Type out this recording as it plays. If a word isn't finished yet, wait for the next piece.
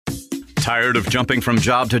Tired of jumping from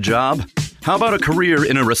job to job? How about a career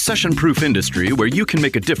in a recession-proof industry where you can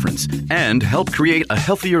make a difference and help create a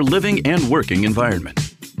healthier living and working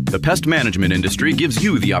environment? The pest management industry gives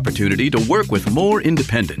you the opportunity to work with more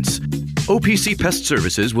independence. OPC Pest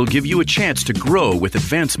Services will give you a chance to grow with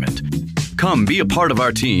advancement. Come be a part of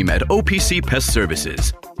our team at OPC Pest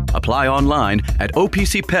Services. Apply online at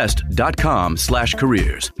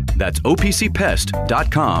opcpest.com/careers. That's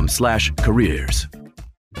opcpest.com/careers.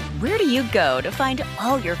 Where do you go to find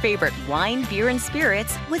all your favorite wine, beer, and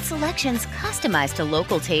spirits with selections customized to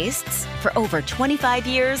local tastes? For over 25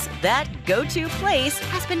 years, that go-to place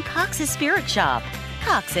has been Cox's Spirit Shop.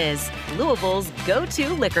 Cox's, Louisville's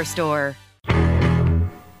go-to liquor store.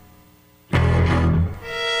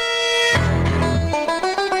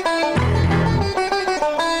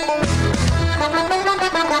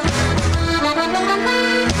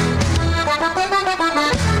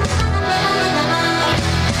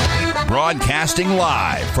 Broadcasting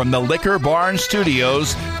live from the Liquor Barn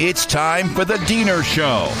Studios, it's time for the Deener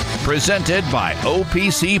Show, presented by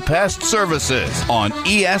OPC Pest Services on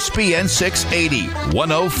ESPN 680,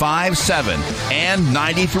 105.7, and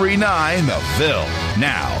 93.9 The Ville.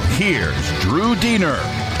 Now, here's Drew Deener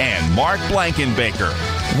and Mark Blankenbaker.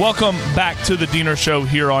 Welcome back to the Deener Show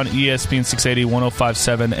here on ESPN 680,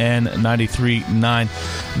 105.7, and 93.9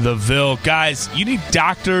 The Ville. Guys, you need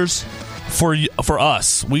doctors for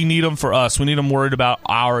us. We need them for us. We need them worried about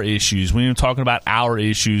our issues. We need them talking about our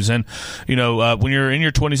issues. And, you know, when you're in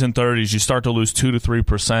your 20s and 30s, you start to lose 2 to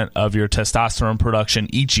 3% of your testosterone production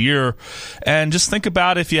each year. And just think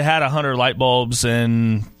about if you had 100 light bulbs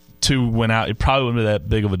and 2 went out, it probably wouldn't be that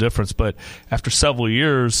big of a difference. But after several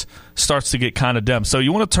years, starts to get kind of dim. So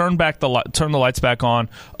you want to turn the lights back on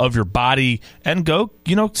of your body and go,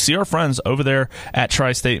 see our friends over there at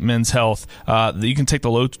Tri-State Men's Health. You can take the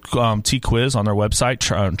low T quiz on their website,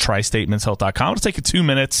 tristatemenshealth.com. It'll take you 2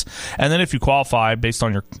 minutes. And then if you qualify based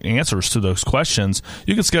on your answers to those questions,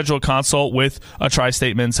 you can schedule a consult with a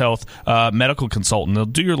Tri-State Men's Health medical consultant. They'll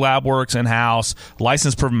do your lab works in-house.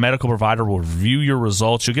 Licensed medical provider will review your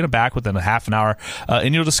results. You'll get it back within a half an hour,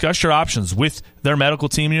 and you'll discuss your options with their medical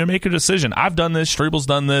team, and you'll make a decision. I've done this. Strebel's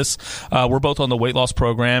done this. We're both on the weight loss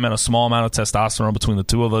program and a small amount of testosterone between the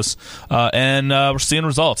two of us, and we're seeing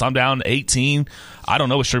results. I'm down 18. I don't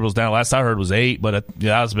know what Strebel's down. Last I heard was 8, but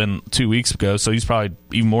that's been 2 weeks ago, so he's probably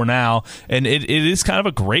even more now. And it is kind of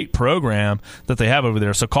a great program that they have over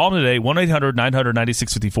there. So call them today,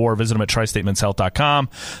 1-800-900-9654. Visit them at tristatemenshealth.com.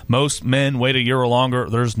 Most men wait a year or longer.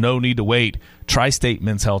 There's no need to wait.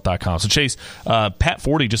 tristatemenshealth.com. So, Chase, Pat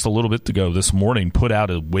Forty just a little bit ago this morning put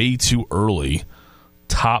out a way too early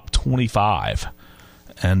top 25.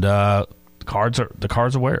 And the cards are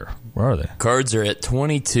where? Where are they? Cards are at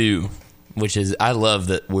 22. Which is, I love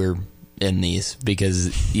that we're in these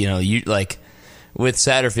because, you like with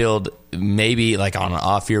Satterfield, maybe like on an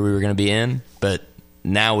off year we were going to be in, but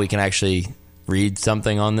now we can actually read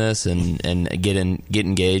something on this and get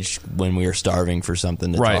engaged when we are starving for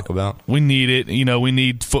something to talk about. We need it. We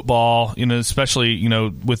need football, especially,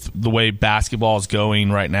 with the way basketball is going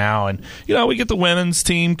right now. And, we get the women's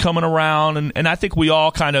team coming around, and I think we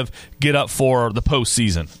all kind of get up for the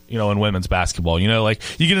postseason, in women's basketball. Like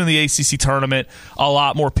you get in the ACC tournament, a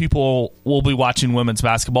lot more people will be watching women's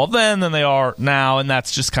basketball then than they are now, and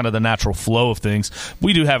that's just kind of the natural flow of things.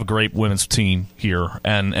 We do have a great women's team here,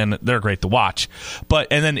 and they're great to watch.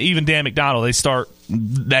 And then even Dan McDonald, they start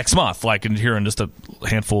next month, like here in just a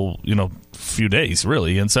handful, few days,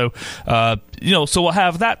 really. And so, so we'll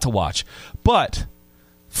have that to watch. But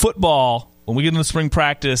football, when we get into spring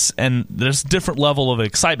practice, and there's a different level of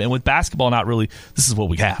excitement. With basketball, not really. This is what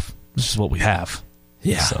we have. This is what we have.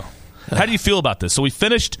 Yeah. So, how do you feel about this? So we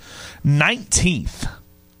finished 19th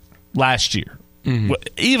last year. Mm-hmm.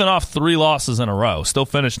 Even off 3 losses in a row, still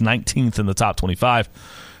finished 19th in the top 25.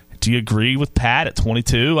 Do you agree with Pat at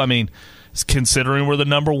 22? I mean, considering we're the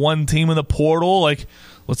number 1 team in the portal, like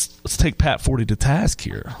let's take Pat 40 to task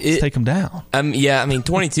here. Let's take him down.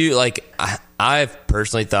 22. Like I've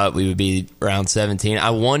personally thought we would be around 17.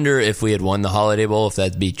 I wonder if we had won the Holiday Bowl, if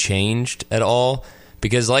that'd be changed at all.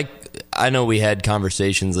 Because I know we had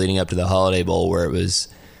conversations leading up to the Holiday Bowl where it was,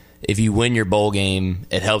 if you win your bowl game,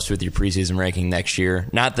 it helps with your preseason ranking next year.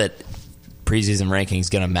 Not that preseason ranking is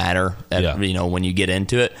going to matter, when you get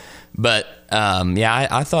into it. But,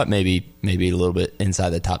 I thought maybe a little bit inside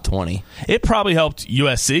the top 20. It probably helped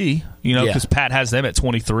USC, because Pat has them at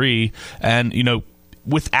 23. And,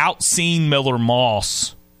 without seeing Miller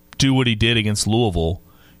Moss do what he did against Louisville,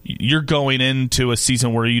 you're going into a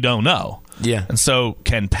season where you don't know. Yeah. And so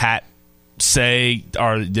can Pat say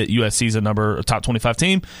that USC's a top 25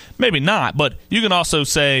 team? Maybe not, but you can also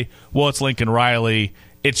say, well, it's Lincoln Riley,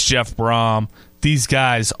 it's Jeff Brom. These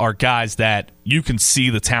guys are guys that you can see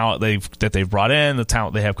the talent they've brought in, the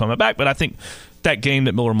talent they have coming back. But I think that game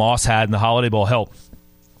that Miller Moss had in the Holiday Bowl helped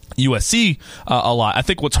USC a lot. I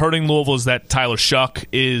think what's hurting Louisville is that Tyler Shuck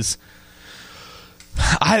is –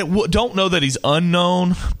 I don't know that he's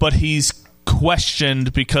unknown, but he's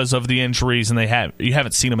questioned because of the injuries, and you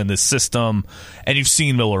haven't seen him in this system, and you've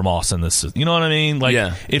seen Miller Moss in this. You know what I mean? Like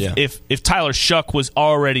if Tyler Shuck was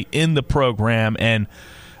already in the program and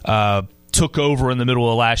took over in the middle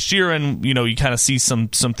of last year, and you kind of see some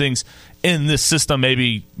things in this system,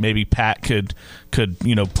 maybe Pat could put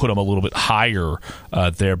him a little bit higher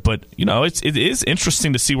there. But it is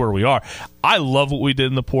interesting to see where we are. I love what we did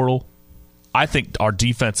in the portal. I think our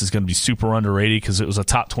defense is going to be super underrated because it was a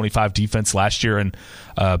top 25 defense last year, and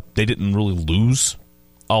they didn't really lose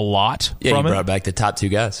a lot. Yeah, from you brought back the top two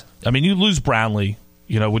guys. I mean, you lose Brownlee,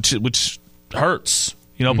 which hurts.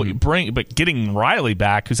 But getting Riley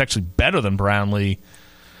back, who's actually better than Brownlee,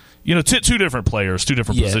 two different players, two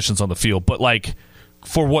different positions on the field. But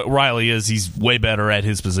for what Riley is, he's way better at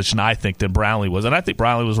his position, I think, than Brownlee was. And I think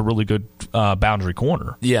Brownlee was a really good boundary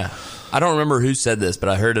corner. Yeah. I don't remember who said this, but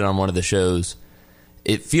I heard it on one of the shows.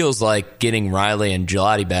 It feels like getting Riley and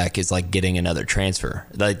Gelati back is like getting another transfer.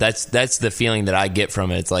 Like that's the feeling that I get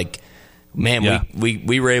from it. It's like, man,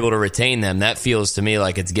 we were able to retain them. That feels to me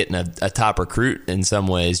like it's getting a top recruit in some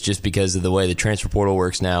ways, just because of the way the transfer portal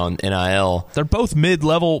works now and NIL. They're both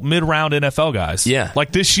mid-round NFL guys. Yeah.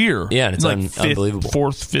 Like this year. Yeah, and it's unbelievable.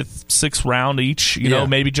 Fourth, fifth, sixth round each.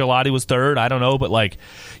 Maybe Gelati was third. I don't know. But,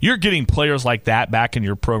 you're getting players like that back in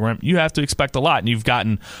your program. You have to expect a lot. And you've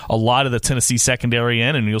gotten a lot of the Tennessee secondary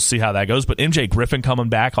in, and you'll see how that goes. But MJ Griffin coming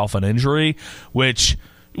back off an injury, which –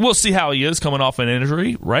 we'll see how he is coming off an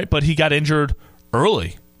injury, right? But he got injured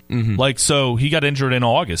early. Mm-hmm. So he got injured in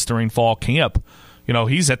August during fall camp.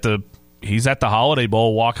 He's at the Holiday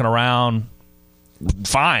Bowl walking around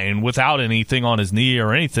fine without anything on his knee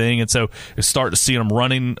or anything. And so you start to see him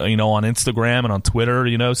running, on Instagram and on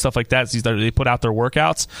Twitter, stuff like that. So they put out their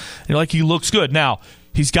workouts. And he looks good. Now,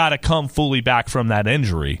 he's got to come fully back from that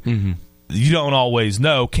injury. Mm-hmm. You don't always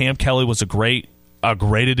know. Cam Kelly was a great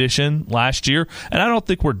addition last year, and I don't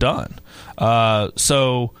think we're done.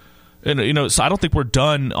 So I don't think we're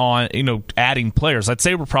done on adding players. I'd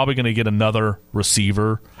say we're probably going to get another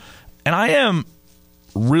receiver, and I am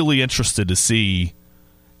really interested to see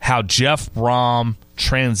how Jeff Brom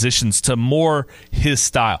transitions to more his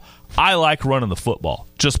style. I like running the football,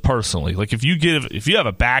 just personally. If you have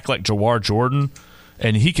a back like Jawar Jordan,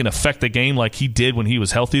 and he can affect the game like he did when he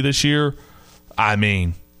was healthy this year, I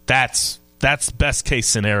mean, that's best case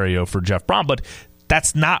scenario for Jeff Brom, but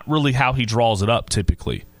that's not really how he draws it up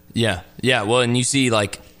typically. Yeah. Well, and you see,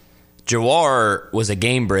 Jawar was a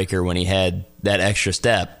game breaker when he had that extra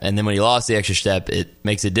step, and then when he lost the extra step, it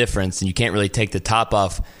makes a difference, and you can't really take the top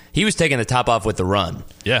off. He was taking the top off with the run.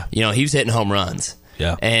 Yeah. He was hitting home runs.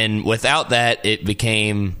 Yeah. And without that, it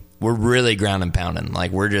became, we're really ground and pounding.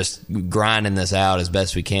 We're just grinding this out as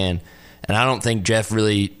best we can. And I don't think Jeff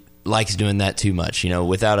really likes doing that too much,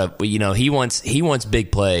 without he wants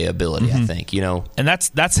big play ability, mm-hmm. I think, And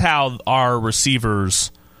that's how our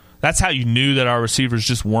receivers, that's how you knew that our receivers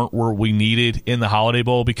just weren't where we needed in the Holiday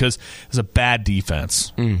Bowl, because it was a bad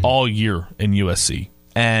defense all year in USC.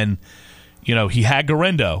 And, he had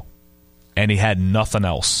Garendo and he had nothing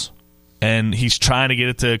else. And he's trying to get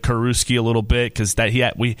it to Karuski a little bit because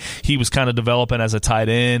he was kind of developing as a tight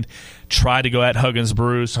end, tried to go at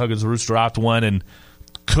Huggins-Bruce. Huggins-Bruce dropped one and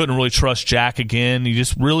couldn't really trust Jack again. He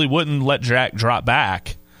just really wouldn't let Jack drop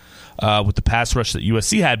back with the pass rush that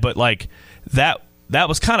USC had. But that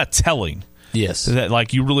was kind of telling. Yes,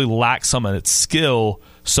 that you really lack some of its skill.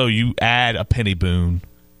 So you add a Penny Boone,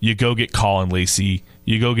 you go get Colin Lacey,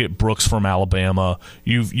 you go get Brooks from Alabama,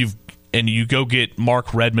 and you go get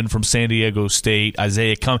Mark Redmond from San Diego State,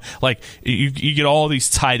 Isaiah you get all these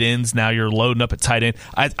tight ends. Now you're loading up at tight end.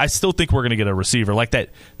 I still think we're going to get a receiver like that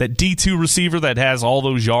D2 receiver that has all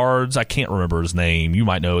those yards. I can't remember his name. You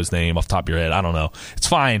might know his name off the top of your head. I don't know. It's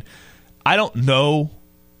fine. I don't know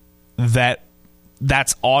that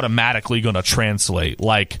that's automatically going to translate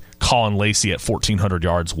like Colin Lacey at 1,400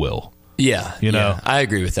 yards will. Yeah. I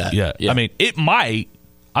agree with that. Yeah. I mean, it might.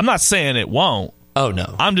 I'm not saying it won't. Oh,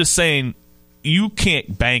 no. I'm just saying you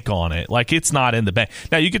can't bank on it. It's not in the bank.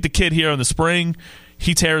 Now, you get the kid here in the spring.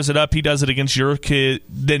 He tears it up. He does it against your kid.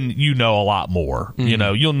 Then you know a lot more.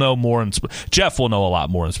 Mm-hmm. You'll know more. Jeff will know a lot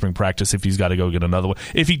more in spring practice if he's got to go get another one.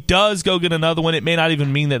 If he does go get another one, it may not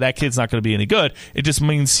even mean that kid's not going to be any good. It just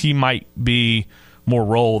means he might be more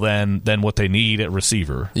role than what they need at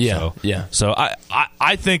receiver. So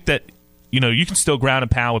I think that you can still ground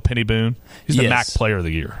and pound with Penny Boone. He's the MAC Player of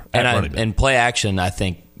the Year. And play action, I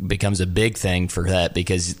think, becomes a big thing for that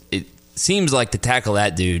because it seems like to tackle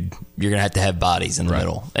that dude, you're going to have bodies in the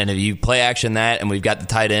middle. And if you play action that, and we've got the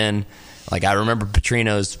tight end, like I remember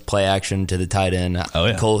Petrino's play action to the tight end. Oh,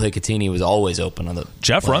 yeah. Cole Hicatini was always open on the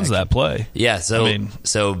Jeff runs action. That play. Yeah, so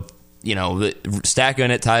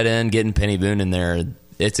stacking at tight end, getting Penny Boone in there,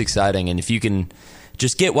 it's exciting. And if you can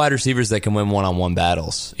just get wide receivers that can win one-on-one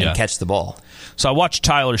battles and catch the ball. So I watched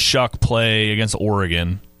Tyler Shuck play against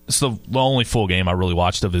Oregon. It's the only full game I really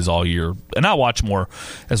watched of his all year. And I'll watch more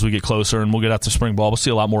as we get closer, and we'll get out to spring ball. We'll see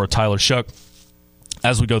a lot more of Tyler Shuck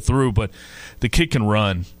as we go through. But the kid can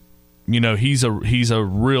run. He's a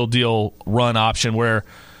real deal run option where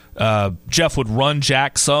Jeff would run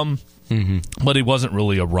Jack some, but he wasn't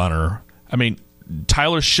really a runner. I mean,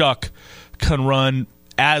 Tyler Shuck can run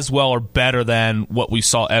as well or better than what we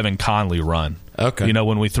saw Evan Conley run. Okay.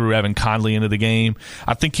 When we threw Evan Conley into the game.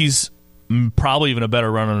 I think he's probably even a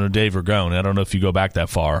better runner than Dave Ragone. I don't know if you go back that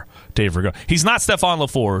far. Dave Ragone. He's not Stephon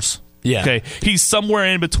LaForce. Yeah. Okay. He's somewhere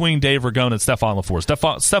in between Dave Ragone and Stephon LaForce.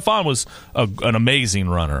 Stephon was an amazing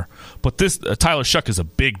runner, but this Tyler Shuck is a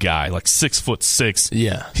big guy, like 6'6".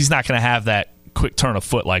 Yeah. He's not going to have that quick turn of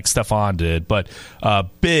foot like Stephon did, but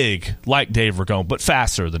big like Dave Ragone, but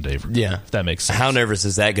faster than Dave Ragone. Yeah. If that makes sense. How nervous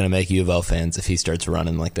is that going to make U of L fans if he starts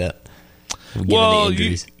running like that? Well,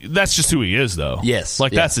 that's just who he is, though. Yes.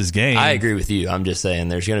 That's his game. I agree with you. I'm just saying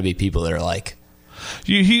there's going to be people that are like,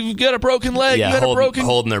 You've got a broken leg. Yeah, you got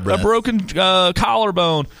holding their breath. A broken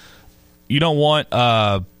collarbone. You don't want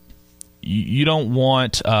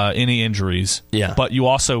any injuries. Yeah. But you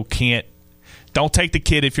also can't. Don't take the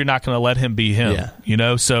kid if you're not going to let him be him.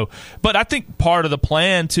 Yeah. So, but I think part of the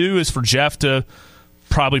plan too is for Jeff to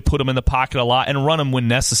probably put him in the pocket a lot and run him when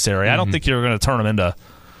necessary. I don't think you're going to turn him into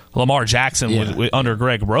Lamar Jackson under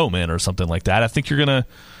Greg Roman or something like that. I think you're going to,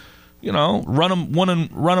 run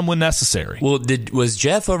him when necessary. Well, was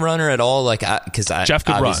Jeff a runner at all? Because Jeff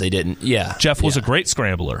could obviously run. Didn't. Yeah, Jeff was a great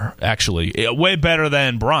scrambler, actually, way better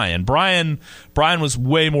than Brian. Brian was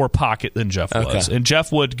way more pocket than Jeff was, and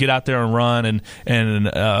Jeff would get out there and run. And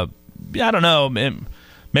I don't know.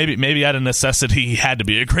 Maybe out of necessity, he had to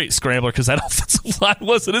be a great scrambler because that offensive line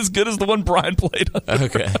wasn't as good as the one Brian played under.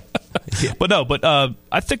 Okay. Yeah. But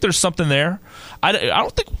I think there's something there. I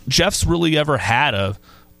don't think Jeff's really ever had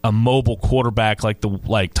a mobile quarterback like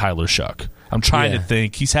Tyler Shuck. I'm trying to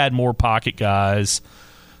think. He's had more pocket guys.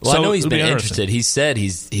 Well, I know he's been interested. He said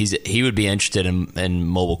he would be interested in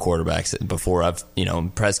mobile quarterbacks before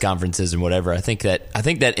press conferences and whatever. I think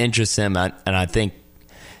that interests him, and I think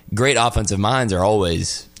great offensive minds are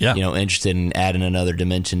always interested in adding another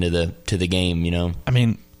dimension to the game. I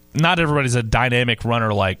mean, not everybody's a dynamic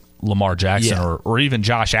runner like Lamar Jackson or even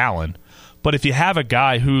Josh Allen, but if you have a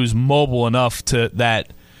guy who's mobile enough to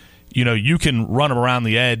that, you can run him around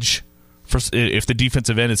the edge if the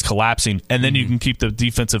defensive end is collapsing, and then you can keep the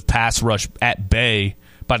defensive pass rush at bay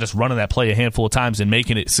by just running that play a handful of times and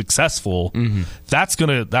making it successful. That's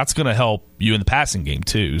gonna help you in the passing game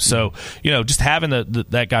too. So just having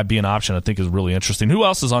that guy be an option, I think, is really interesting. Who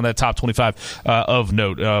else is on that top 25 of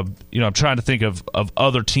note? I'm trying to think of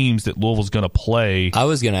other teams that Louisville's going to play. I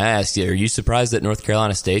was going to ask you, are you surprised that North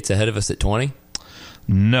Carolina State's ahead of us at 20?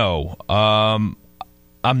 No,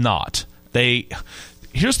 I'm not.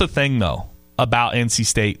 Here's the thing though about NC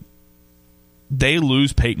State. They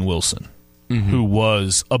lose Peyton Wilson, who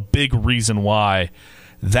was a big reason why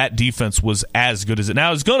that defense was as good as it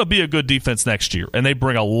now is going to be a good defense next year, and they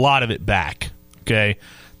bring a lot of it back. Okay,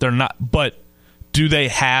 they're not, but do they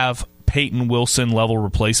have Peyton Wilson level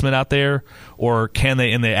replacement out there, or can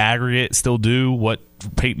they in the aggregate still do what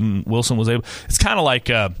Peyton Wilson was able? It's kind of like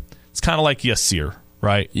Yasir,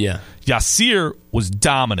 right? Yeah, Yasir was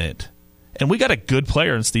dominant, and we got a good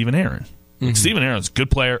player in Stephen Aaron. Stephen Aaron's a good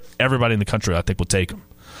player. Everybody in the country, I think, will take him.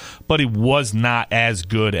 But he was not as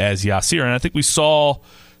good as Yasir. And I think we saw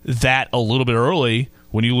that a little bit early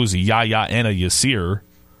when you lose a Yaya and a Yasir.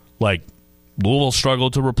 Like, Louisville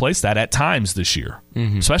struggled to replace that at times this year,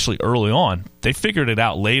 especially early on. They figured it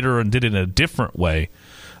out later and did it in a different way.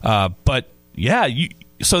 But, yeah,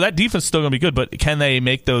 so that defense is still going to be good, but can they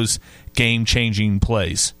make those game-changing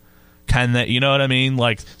plays? Can that, you know what I mean?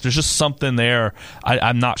 Like, there's just something there.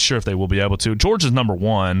 I'm not sure if they will be able to. Georgia's number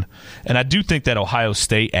 1, and I do think that Ohio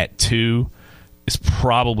State at 2 is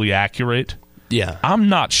probably accurate. Yeah. I'm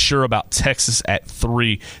not sure about Texas at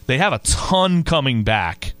 3. They have a ton coming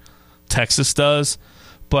back. Texas does,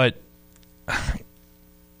 but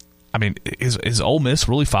I mean, is Ole Miss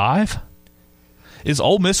really 5? Is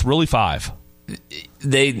Ole Miss really 5?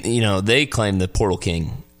 they claim the portal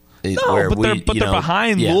king. No, but they're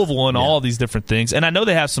behind Louisville and all these different things. And I know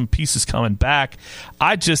they have some pieces coming back.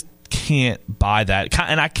 I just can't buy that.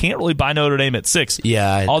 And I can't really buy Notre Dame at 6.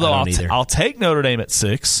 Yeah, although I'll take Notre Dame at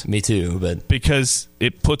 6. Me too, but because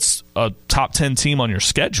it puts a top 10 team on your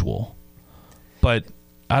schedule. But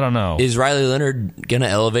I don't know. Is Riley Leonard going to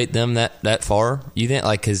elevate them that far? You think?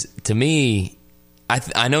 Like, because to me,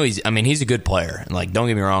 I know he's a good player. And like, don't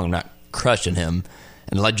get me wrong, I'm not crushing him.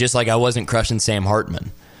 And just like I wasn't crushing Sam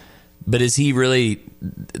Hartman. But is he really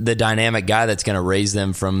the dynamic guy that's going to raise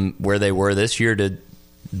them from where they were this year to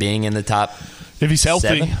being in the top? If he's healthy,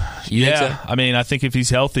 7? You think so? I mean, I think if he's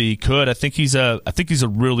healthy, he could. I think he's a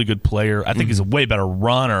really good player. I think he's a way better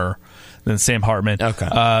runner than Sam Hartman.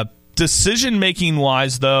 Okay. Decision making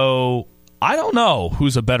wise, though, I don't know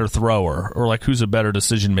who's a better thrower or like who's a better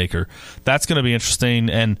decision maker. That's going to be interesting,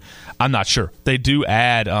 and I'm not sure. They do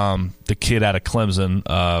add the kid out of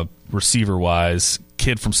Clemson, receiver wise.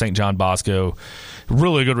 Kid from St. John Bosco,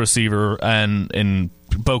 really good receiver, and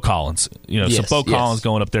Bo Collins. So Bo Collins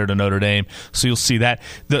going up there to Notre Dame. So you'll see that.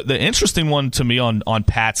 The interesting one to me on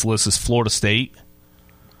Pat's list is Florida State,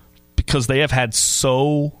 because they have had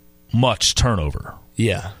so much turnover.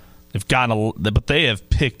 Yeah. But they have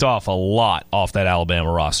picked off a lot off that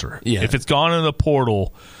Alabama roster. Yeah. If it's gone in the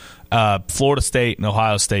portal, Florida State and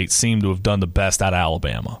Ohio State seem to have done the best out of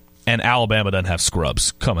Alabama. And Alabama doesn't have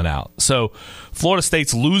scrubs coming out. So Florida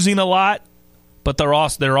State's losing a lot, but they're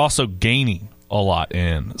also gaining a lot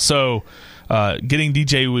in. So getting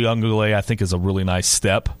DJ Uyunglele, I think, is a really nice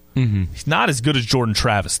step. Mm-hmm. He's not as good as Jordan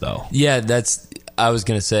Travis, though. Yeah, I was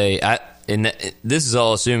going to say, this is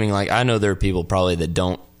all assuming, like, I know there are people probably that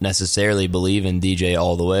don't necessarily believe in DJ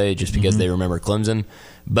all the way just because they remember Clemson.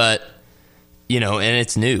 But, and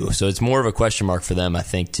it's new. So it's more of a question mark for them, I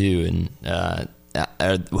think, too. And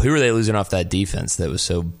who are they losing off that defense that was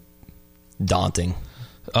so daunting?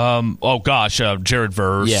 Jared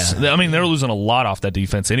Verse. Yeah. I mean, they're losing a lot off that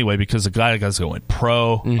defense anyway because the guys going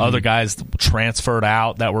pro, other guys transferred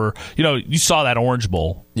out that were, you saw that Orange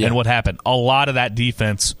Bowl and what happened. A lot of that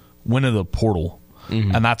defense went into the portal,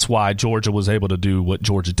 and that's why Georgia was able to do what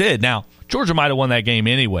Georgia did. Now, Georgia might have won that game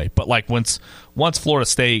anyway, but like once Florida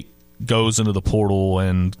State goes into the portal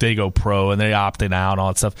and they go pro and they opted out and all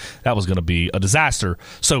that stuff, that was going to be a disaster.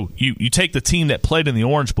 So you take the team that played in the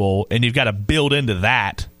Orange Bowl and you've got to build into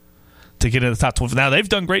that to get into the top 12. Now, they've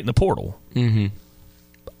done great in the portal. Mm-hmm.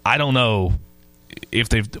 I don't know if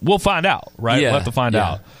we'll find out, right? Yeah, we'll have to find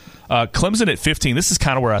out. Clemson at 15, this is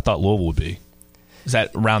kind of where I thought Louisville would be. Is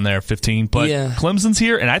that around there, 15? But Clemson's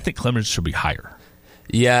here, and I think Clemson should be higher.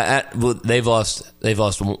 Yeah, they've lost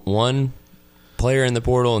one player in the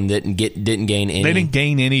portal and didn't gain any. They didn't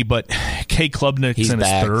gain any, but Kay Klubnik's in his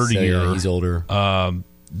third year. Yeah, he's older.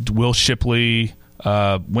 Will Shipley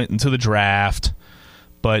went into the draft,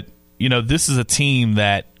 but this is a team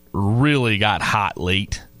that really got hot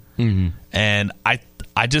late, and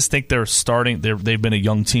I just think they're starting. They've been a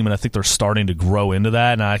young team, and I think they're starting to grow into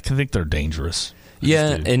that, and I think they're dangerous.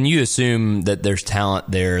 Yeah, and you assume that there's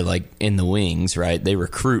talent there, like in the wings, right? They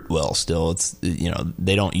recruit well still. It's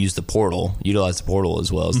they don't utilize the portal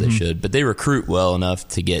as well as they should, but they recruit well enough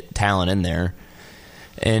to get talent in there.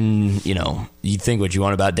 And you think what you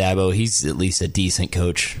want about Dabo, he's at least a decent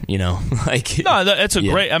coach. Like that's a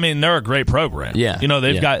great. I mean, they're a great program. Yeah,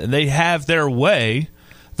 they have their way.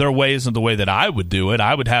 Their way isn't the way that I would do it.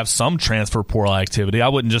 I would have some transfer portal activity. I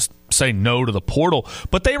wouldn't just say no to the portal.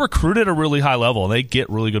 But they recruit at a really high level. They get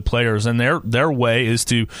really good players, and their way is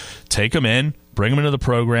to take them in, bring them into the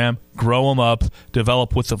program, grow them up,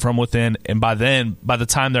 develop from within. And by the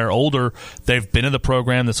time they're older, they've been in the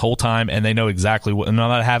program this whole time, and they know exactly what. And I'm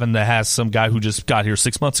not having to have some guy who just got here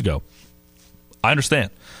 6 months ago. I understand.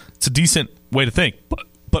 It's a decent way to think,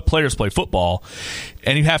 but players play football,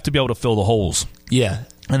 and you have to be able to fill the holes. Yeah.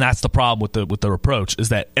 And that's the problem with the approach, is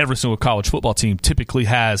that every single college football team typically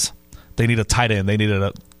they need a tight end, they need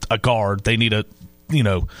a guard, they need a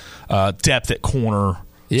depth at corner,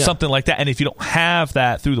 something like that. And if you don't have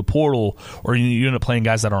that through the portal, or you end up playing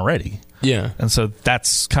guys that aren't ready. Yeah. And so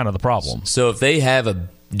that's kind of the problem. So if they have a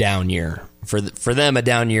down year, for them a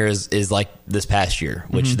down year is like this past year,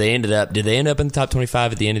 which did they end up in the top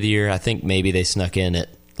 25 at the end of the year? I think maybe they snuck in at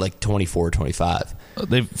like 24, 25.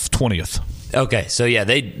 They've 20th. Okay, so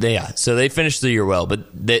so they finished the year well,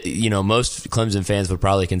 but most Clemson fans would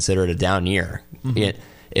probably consider it a down year.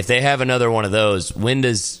 If they have another one of those, when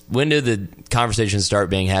do the conversations start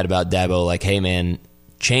being had about Dabo? Like, hey man,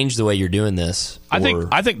 change the way you're doing this. I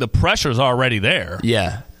think the pressure's already there.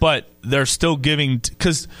 Yeah, but they're still giving,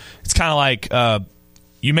 because it's kind of like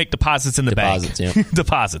you make deposits in the bank. Yeah.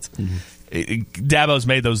 Deposits. Dabo's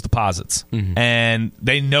made those deposits, and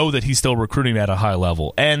they know that he's still recruiting at a high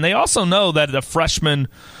level. And they also know that the freshman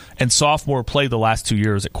and sophomore played the last 2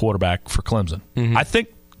 years at quarterback for Clemson. I think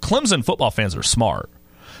Clemson football fans are smart.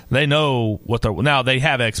 They know what they're – now, they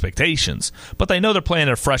have expectations, but they know they're playing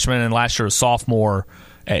a freshman and last year a sophomore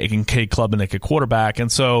in Cade Klubnik at quarterback.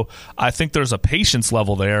 And so I think there's a patience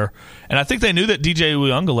level there. And I think they knew that DJ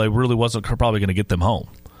Uyunglele really wasn't probably going to get them home.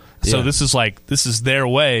 So this is their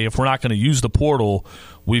way. If we're not going to use the portal,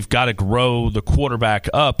 we've got to grow the quarterback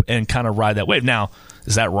up and kind of ride that wave. Now,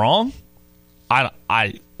 is that wrong? I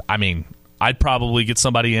mean, I'd probably get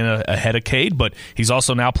somebody in ahead of Cade, but he's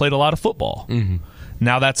also now played a lot of football.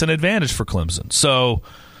 Now that's an advantage for Clemson. So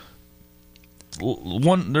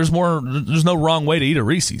there's no wrong way to eat a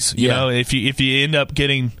Reese's. You know, if you end up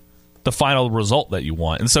getting the final result that you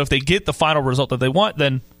want, and so if they get the final result that they want,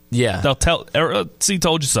 then. Yeah, they'll tell. See,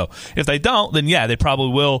 told you so. If they don't, then they probably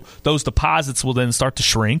will. Those deposits will then start to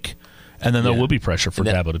shrink, and then there will be pressure for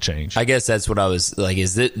Dabo to change. I guess that's what I was like.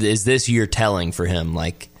 Is this year telling for him?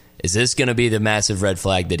 Like, is this going to be the massive red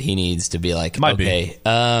flag that he needs to be like? Maybe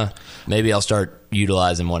I'll start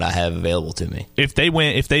utilizing what I have available to me. If they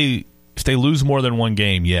win, if they lose more than one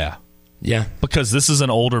game, yeah, because this is an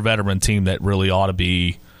older veteran team that really ought to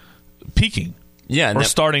be peaking. Yeah, or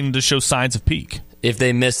starting to show signs of peak. If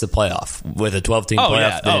they miss the playoff with a 12-team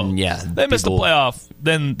playoff, then they miss the playoff,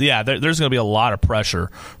 then there's going to be a lot of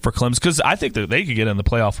pressure for Clemson because I think that they could get in the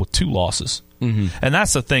playoff with 2 losses, and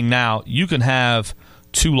that's the thing. Now you can have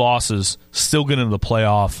 2 losses, still get into the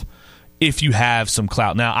playoff if you have some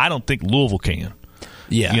clout. Now I don't think Louisville can.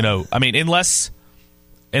 Yeah, I mean unless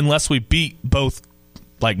we beat both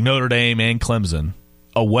like Notre Dame and Clemson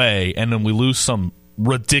away, and then we lose some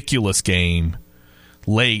ridiculous game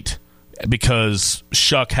late. Because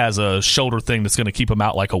Shuck has a shoulder thing that's going to keep him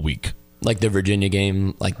out like a week. Like the Virginia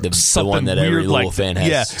game, like the one that every Louisville fan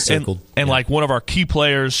has circled. And like one of our key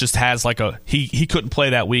players just has like he couldn't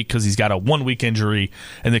play that week because he's got a 1-week injury,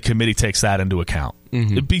 and the committee takes that into account.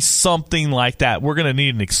 It'd be something like that. We're going to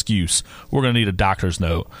need an excuse. We're going to need a doctor's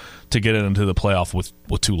note to get it into the playoff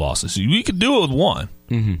with 2 losses. We could do it with 1.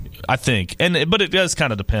 I think, but it does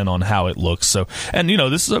kind of depend on how it looks. So, and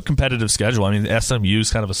this is a competitive schedule. I mean, SMU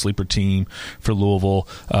is kind of a sleeper team for Louisville.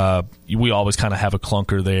 We always kind of have a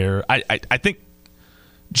clunker there. I think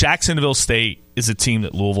Jacksonville State is a team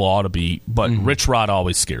that Louisville ought to beat, but Rich Rod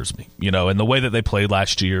always scares me. And the way that they played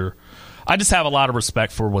last year, I just have a lot of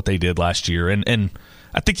respect for what they did last year, and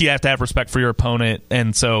I think you have to have respect for your opponent,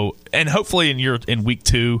 and hopefully in week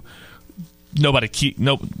 2, they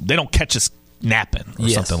don't catch us napping or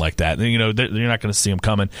something like that. You're not going to see them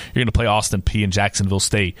coming. You're going to play Austin Peay and Jacksonville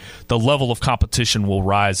State. The level of competition will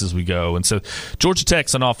rise as we go. And so Georgia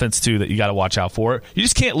Tech's an offense too that you got to watch out for. You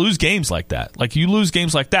just can't lose games like that. Like you lose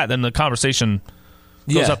games like that, then the conversation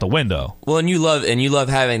goes out the window. Well, and you love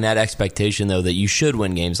having that expectation though that you should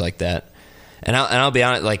win games like that. And I'll be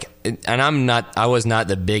honest, I was not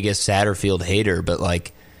the biggest Satterfield hater, but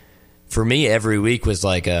like for me every week was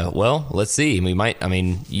like let's see. We might. I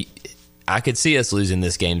mean. I could see us losing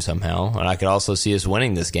this game somehow, and I could also see us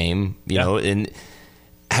winning this game, and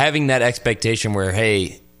having that expectation where,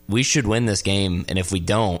 hey, we should win this game, and if we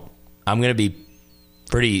don't, I'm going to be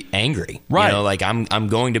pretty angry. Right. I'm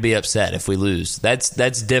going to be upset if we lose. That's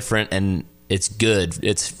different, and it's good.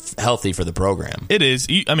 It's healthy for the program. It is.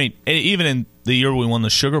 I mean, even in the year we won the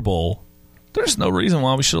Sugar Bowl, there's no reason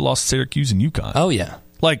why we should have lost Syracuse and UConn. Oh, yeah.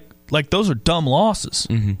 Like those are dumb losses,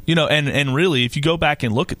 and really, if you go back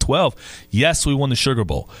and look at 12, yes, we won the Sugar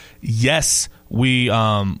Bowl. Yes, we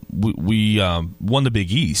won the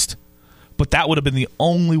Big East, but that would have been the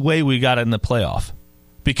only way we got it in the playoff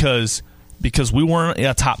because we weren't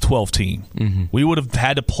a top 12 team. We would have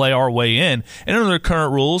had to play our way in, and under the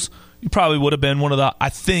current rules, you probably would have been one of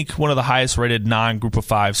the highest rated non-Group of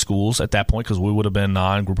 5 schools at that point because we would have been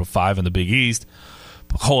non-Group of 5 in the Big East.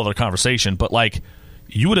 A whole other conversation, but like.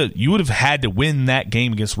 You would have had to win that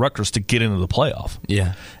game against Rutgers to get into the playoff.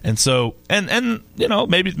 Yeah, and so and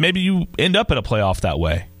maybe you end up in a playoff that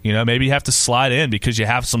way. Maybe you have to slide in because you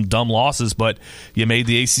have some dumb losses, but you made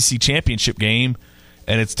the ACC championship game,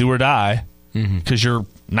 and it's do or die because you're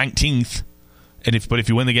 19th, and if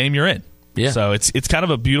you win the game, you're in. Yeah. So it's kind of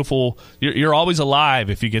a beautiful. You're always alive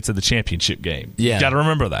if you get to the championship game. Yeah. You got to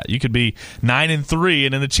remember that. You could be 9-3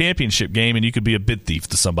 and in the championship game, and you could be a bid thief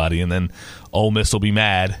to somebody, and then Ole Miss will be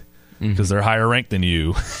mad because they're higher ranked than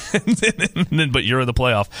you. But you're in the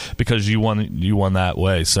playoff because you won that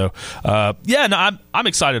way. So I'm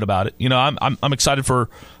excited about it. I'm excited for.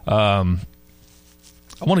 I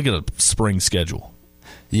want to get a spring schedule.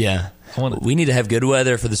 Yeah. We need to have good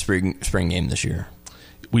weather for the spring game this year.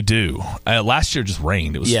 We do. Last year just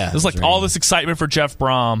rained. It was like all this excitement for Jeff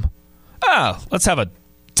Brom. Let's have a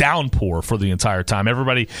downpour for the entire time.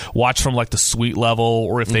 Everybody watch from like the suite level,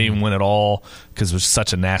 or if they even win at all, because it was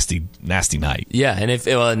such a nasty night. Yeah, and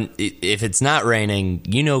if it's not raining,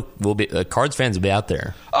 we'll be Cards fans will be out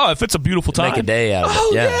there. Oh, if it's a beautiful time, make a day out of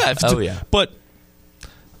it. Yeah. But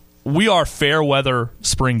we are fair weather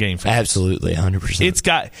spring game fans. Absolutely, 100%. It's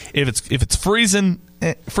got if it's freezing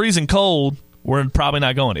cold, we're probably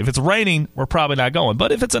not going. If it's raining, we're probably not going.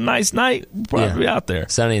 But if it's a nice night, we'll probably be out there.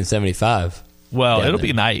 Sunny and 75. Well, it'll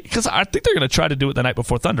be night, because I think they're going to try to do it the night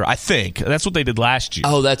before Thunder. I think that's what they did last year.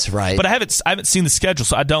 Oh, that's right. But I haven't seen the schedule,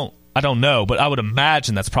 so I don't know. But I would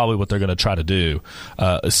imagine that's probably what they're going to try to do.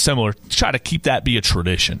 Similar, try to keep that be a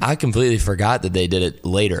tradition. I completely forgot that they did it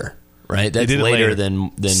later. Right, that's later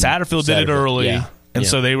than Satterfield did it early, and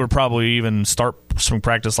so they would probably even start spring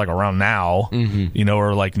practice like around now,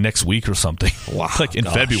 or like next week or something, like in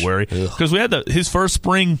February, because we had his first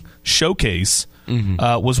spring showcase.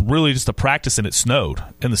 Was really just a practice, and it snowed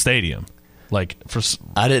in the stadium. I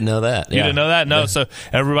didn't know that. You didn't know that? No. So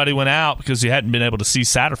everybody went out because you hadn't been able to see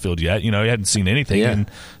Satterfield yet. You hadn't seen anything,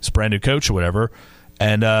 and it's a brand new coach or whatever.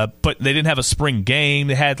 And but they didn't have a spring game.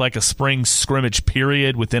 They had like a spring scrimmage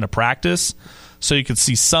period within a practice, so you could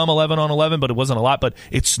see some 11 on 11, but it wasn't a lot. But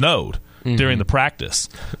it snowed during the practice,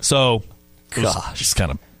 so it was just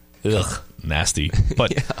kind of nasty.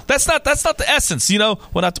 But that's not the essence.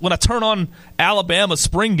 When I turn on Alabama's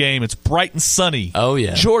spring game, it's bright and sunny. Oh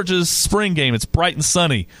yeah. Georgia's spring game, it's bright and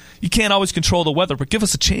sunny. You can't always control the weather, but give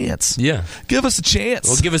us a chance. Yeah, give us a chance.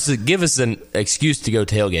 Well, give us an excuse to go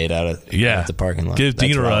tailgate out of the parking lot. Give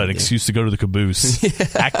Deener an excuse to go to the caboose.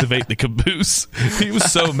 Activate the caboose. He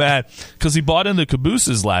was so mad because he bought in the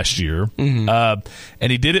cabooses last year, and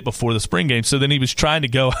he did it before the spring game. So then he was trying to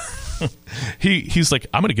go. He's like,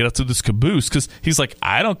 I'm going to get up to this caboose, because he's like,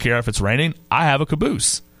 I don't care if it's raining. I have a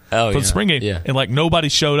caboose. For the spring game, and like nobody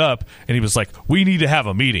showed up, and he was like, "We need to have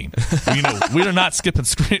a meeting. We are not skipping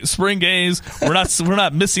spring games. We're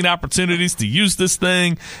not missing opportunities to use this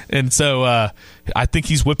thing." And so I think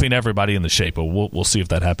he's whipping everybody into shape. But we'll see if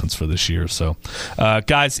that happens for this year. So,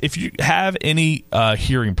 guys, if you have any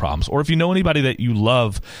hearing problems, or if you know anybody that you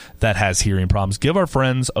love that has hearing problems, give our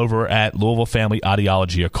friends over at Louisville Family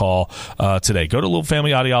Audiology a call today. Go to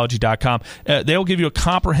LouisvilleFamilyAudiology.com. They'll give you a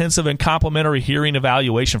comprehensive and complimentary hearing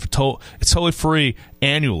evaluation. It's totally free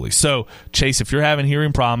annually. So, Chase, if you're having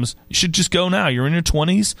hearing problems, you should just go now. You're in your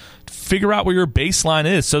 20s. Figure out where your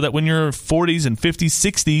baseline is, so that when you're 40s and 50s,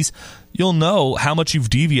 60s, you'll know how much you've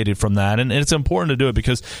deviated from that. And it's important to do it,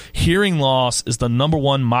 because hearing loss is the number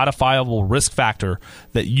one modifiable risk factor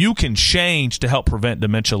that you can change to help prevent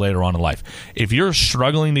dementia later on in life. If you're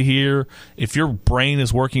struggling to hear, if your brain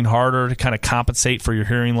is working harder to kind of compensate for your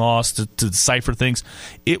hearing loss, to decipher things,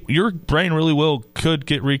 your brain really could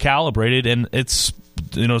get recalibrated. And it's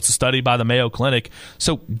a study by the Mayo Clinic.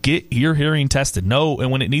 So get your hearing tested.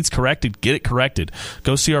 And when it needs corrected, get it corrected.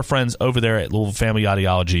 Go see our friends over there at Louisville Family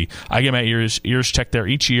Audiology. I get my ears checked there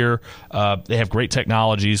each year. They have great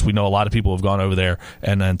technologies. We know a lot of people have gone over there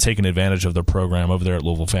and taken advantage of their program over there at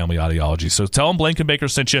Louisville Family Audiology. So tell them Blank and Baker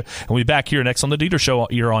sent you, and we'll be back here next on the Deener Show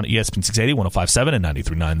here on ESPN 680, 105.7 and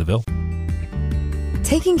 93.9 The Ville.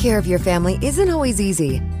 Taking care of your family isn't always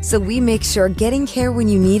easy, so we make sure getting care when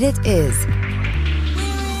you need it is.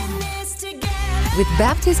 With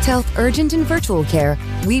Baptist Health Urgent and Virtual Care,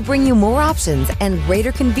 we bring you more options and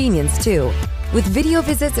greater convenience, too. With video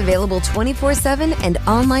visits available 24/7 and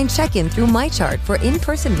online check-in through MyChart for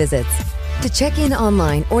in-person visits. To check in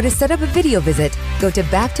online or to set up a video visit, go to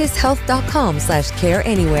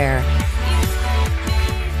baptisthealth.com/careanywhere.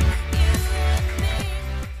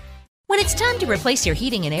 When it's time to replace your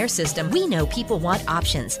heating and air system, we know people want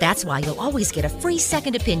options. That's why you'll always get a free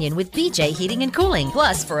second opinion with BJ Heating and Cooling.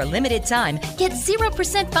 Plus, for a limited time, get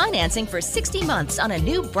 0% financing for 60 months on a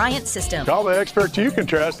new Bryant system. Call the experts you can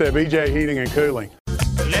trust at BJ Heating and Cooling.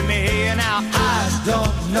 Let me hear you now. I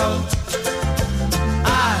don't know.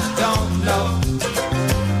 I don't know.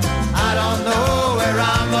 I don't know where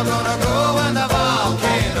I'm gonna go when the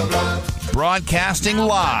volcano blows. Broadcasting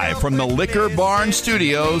live from the Liquor Barn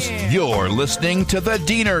Studios, you're listening to The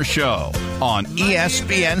Deener Show on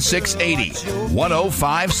ESPN 680,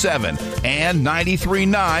 105.7, and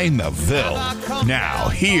 93.9 The Ville. Now,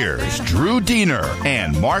 here's Drew Deener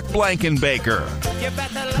and Mark Blankenbaker.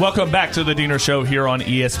 Welcome back to The Deener Show here on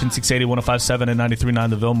ESPN 680, 105.7, and 93.9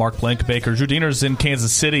 The Ville. Mark Blankenbaker. Drew Deener's in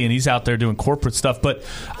Kansas City, and he's out there doing corporate stuff, but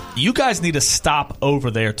you guys need to stop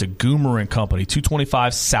over there to Goomer & Company,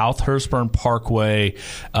 225 South Hurstburn Parkway.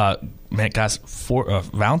 man, guys,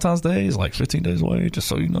 Valentine's Day is like 15 days away, just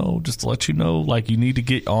so you know, just to let you know, like you need to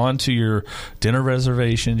get onto your dinner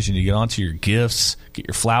reservations, you need to get onto your gifts, get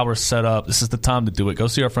your flowers set up. This is the time to do it. Go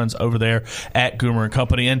see our friends over there at Goomer &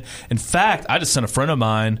 Company. And in fact, I just sent a friend of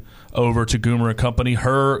mine over to Goomer & Company.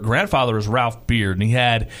 Her grandfather is Ralph Beard, and he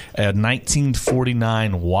had a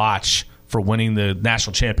 1949 watch for winning the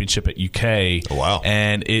national championship at UK. Oh, wow.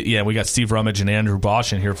 And, we got Steve Rummage and Andrew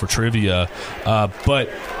Bosch in here for trivia. But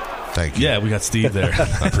thank you. Yeah, we got Steve there.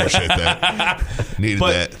 I appreciate that. Needed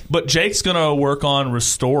that. But Jake's going to work on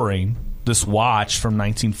restoring this watch from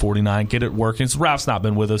 1949, get it working. So Ralph's not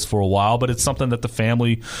been with us for a while, but it's something that the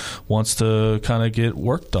family wants to kind of get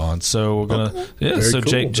worked on. So we're gonna,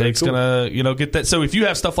 Jake's gonna, get that. So if you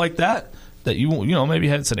have stuff like that you maybe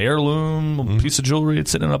it's an heirloom piece of jewelry, it's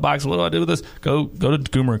sitting in a box. What do I do with this? Go to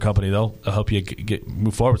Goomer & Company. They'll help you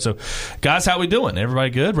move forward. So, guys, how we doing? Everybody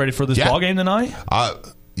good? Ready for this ball game tonight?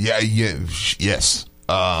 Yes.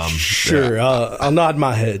 Sure. I'll nod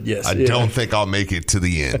my head. Yes. I don't think I'll make it to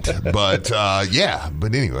the end, but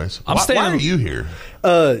But anyways, why are you here?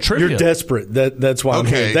 You're desperate. That's why I'm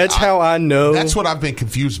here. That's how I know. That's what I've been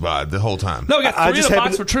confused by the whole time. No, we got three in the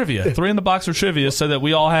box for trivia. Three in the box for trivia, so that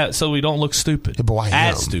we all have, so we don't look stupid. Yeah, but why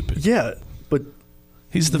as stupid? Yeah, but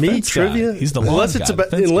he's the fence trivia. Guy. He's the unless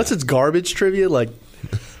it's guy. Garbage trivia, like.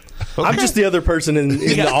 Okay. I'm just the other person in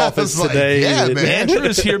the office today. Andrew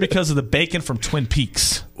is here because of the bacon from Twin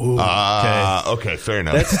Peaks. Okay, fair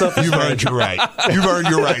enough. That stuff you've earned your right. You've earned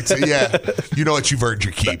your right. So, you know what? You've earned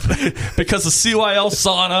your keep. Because of CYL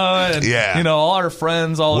sauna and all our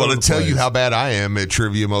friends all over the place. Well, to tell you how bad I am at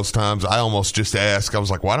trivia most times, I almost just ask, I was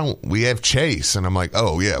like, why don't we have Chase? And I'm like,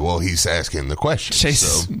 oh, yeah, well, he's asking the question.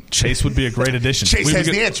 Chase would be a great addition. Chase has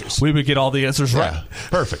the answers. We would get all the answers right.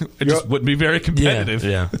 Perfect. It just wouldn't be very competitive.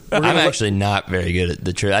 Yeah. I'm actually not very good at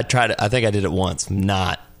the trivia. I think I did it once.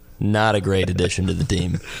 Not a great addition to the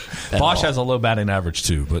team. Bosch has a low batting average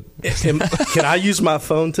too, but can I use my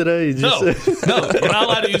phone today? No, you're not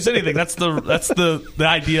allowed to use anything. That's the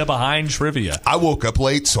idea behind trivia. I woke up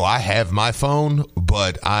late, so I have my phone,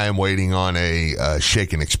 but I am waiting on a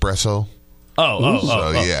shaken espresso.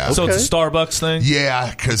 Yeah. So it's a Starbucks thing?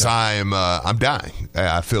 Yeah, because I'm dying.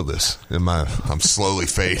 I feel this. I'm slowly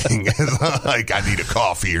fading. Like I need a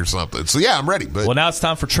coffee or something. So yeah, I'm ready. But well, now it's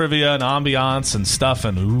time for trivia and ambiance and stuff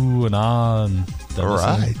and ooh and ah.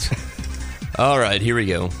 All right, here we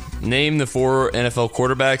go. Name the 4 NFL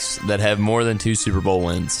quarterbacks that have more than 2 Super Bowl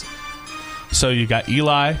wins. So you got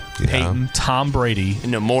Eli, Peyton, Tom Brady.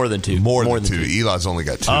 No, more than 2. More than 2. Eli's only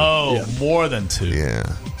got 2. Oh, more than 2. Yeah.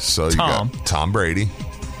 So you got Tom Brady.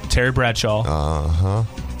 Terry Bradshaw. Uh-huh.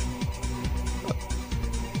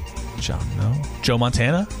 Joe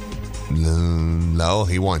Montana? No,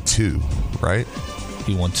 he won 2, right?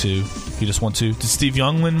 He won 2. He just won 2. Did Steve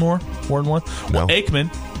Young win more? More than 1? No. Well,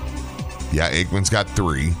 Aikman. Yeah, Aikman's got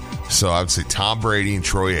 3. So I would say Tom Brady and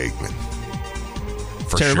Troy Aikman.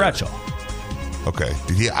 Terry Bradshaw. Okay.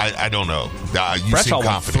 I don't know. You Bradshaw seem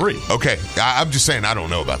confident. Won 3. Okay. I'm just saying I don't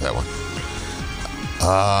know about that one.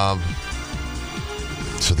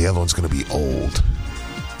 So the other one's going to be old.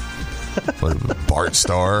 But Bart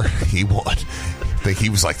Starr, he won. I think he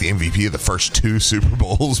was like the MVP of the first 2 Super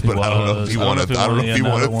Bowls, but I don't know if he won a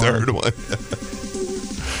third one.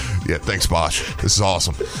 Yeah, thanks, Bosch. This is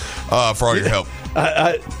awesome. For all your help.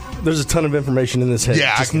 There's a ton of information in this head.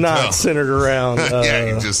 Yeah, just not centered around.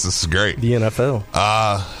 This is great. The NFL.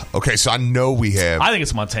 Okay, so I know we have. I think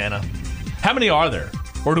it's Montana. How many are there,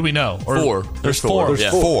 or do we know? 4. There's 4.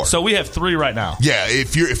 There's 4. So we have 3 right now. Yeah,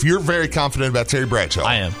 if you're very confident about Terry Bradshaw,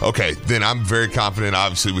 I am. Okay, then I'm very confident,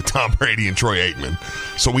 obviously, with Tom Brady and Troy Aikman.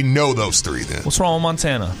 So we know those 3. Then what's wrong with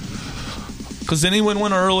Montana? Because then he went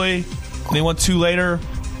 1 early, and he went 2 later,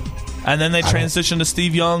 and then they transitioned to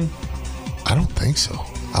Steve Young. I don't think so.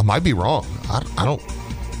 I might be wrong. I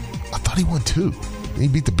thought he won 2. He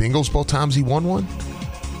beat the Bengals both times. He won 1.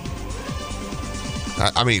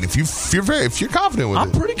 I mean, if you're confident with it,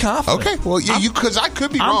 I'm pretty confident. Okay, well, because I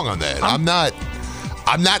could be wrong on that. I'm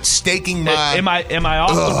not staking my. Am I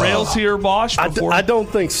off the rails here, Bosch? I don't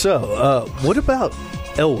think so. What about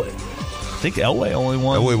Elway? I think Elway only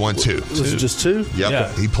won. Elway won 2. Was it just 2? Yep.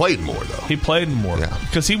 Yeah. He played more, though. He played more. Yeah.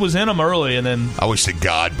 Because he was in them early, and then. I wish to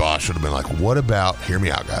God Bosch would have been like, what about, hear me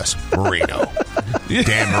out, guys, Marino.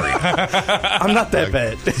 Dan Marino. I'm not that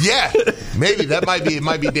bad. Yeah. Maybe. It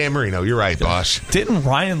might be Dan Marino. You're right, Bosch. Didn't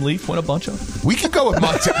Ryan Leaf win a bunch of them? We could go with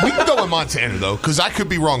Montana, though, because I could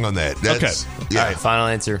be wrong on that. Okay. Yeah. All right, final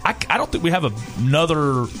answer. I don't think we have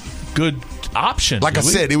another good option. Like I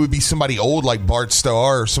said, it would be somebody old like Bart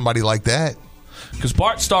Starr or somebody like that. Because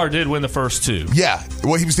Bart Starr did win the first two. Yeah.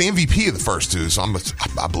 Well, he was the MVP of the first two, so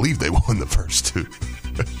I believe they won the first two.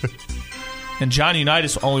 And Johnny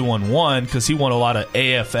Unitas only won one because he won a lot of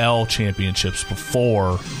AFL championships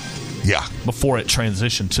before it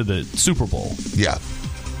transitioned to the Super Bowl. Yeah.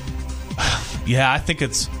 Yeah, I think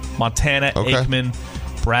it's Montana, Aikman,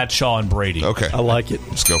 Bradshaw, and Brady. Okay. I like it.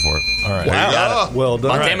 Let's go for it. All right. Wow. Well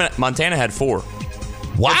done. Montana had 4.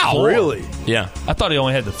 Wow. Really? Yeah. I thought he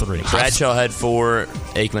only had the 3. Bradshaw had 4.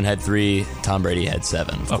 Aikman had 3. Tom Brady had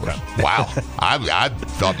 7. Okay. Wow. I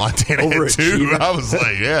thought Montana had 2. I was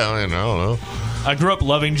like, I don't know. I grew up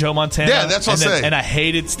loving Joe Montana. Yeah, that's what I'm saying. And I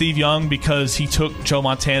hated Steve Young because he took Joe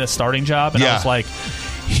Montana's starting job. And I was like,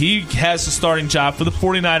 he has the starting job for the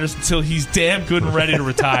 49ers until he's damn good and ready to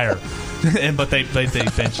retire. But they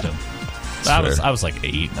benched him. I was like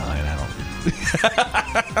 8, 9. I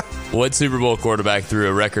don't know. What Super Bowl quarterback threw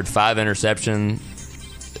a record 5 interceptions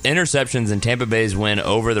in Tampa Bay's win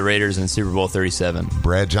over the Raiders in Super Bowl 37?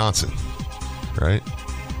 Brad Johnson, right?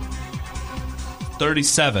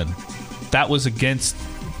 37. That was against.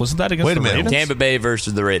 Wasn't that against the Ravens? Tampa Bay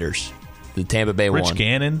versus the Raiders. The Tampa Bay Rich won.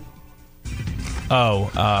 Gannon.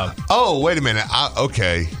 Wait a minute.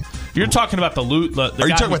 Okay. You're talking about the loot. Are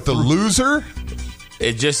you talking about the loser?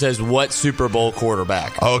 It just says what Super Bowl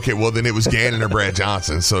quarterback. Okay, well then it was Gannon or Brad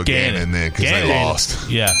Johnson. So Gannon then because they lost.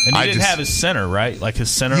 Yeah, and he didn't have his center, right? Like his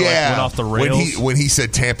center went off the rails. When he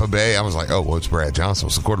said Tampa Bay, I was like, oh, well, it's Brad Johnson.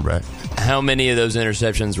 What's the quarterback? How many of those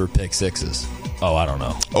interceptions were pick sixes? Oh, I don't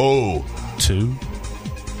know. 2.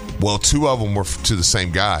 Well, 2 of them were to the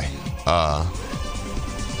same guy.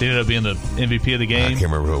 He ended up being the MVP of the game. I can't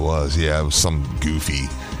remember who it was. Yeah, it was some goofy.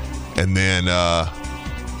 And then I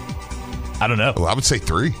don't know. Well, I would say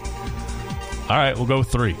 3. All right, we'll go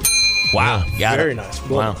with 3. Wow. Yeah. Very nice.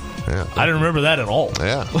 Wow. Yeah. I didn't remember that at all.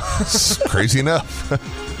 Yeah. It's crazy enough.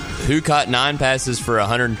 Who caught 9 passes for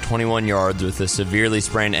 121 yards with a severely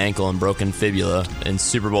sprained ankle and broken fibula in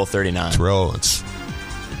Super Bowl 39? Terrell Owens.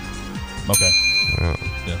 Okay.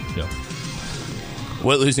 Yeah.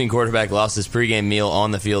 What losing quarterback lost his pregame meal on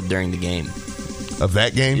the field during the game? Of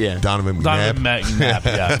that game? Yeah. Donovan McNabb.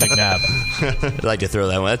 Yeah, McNabb. I'd like to throw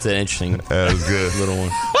that one. That's an interesting that was good. little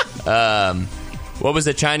one. What was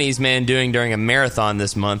a Chinese man doing during a marathon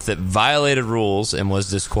this month that violated rules and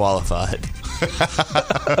was disqualified?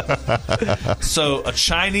 So a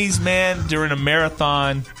Chinese man during a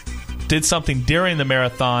marathon did something during the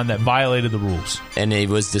marathon that violated the rules. And he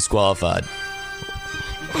was disqualified.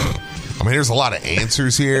 I mean, there's a lot of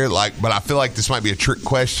answers here, but I feel like this might be a trick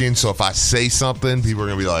question. So if I say something, people are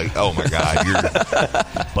gonna be like, "Oh my god, you're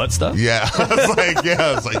butt stuff." Yeah, it's like you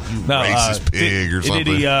racist pig or something.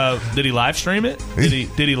 Did he live stream it?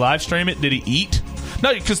 Did he live stream it? Did he eat?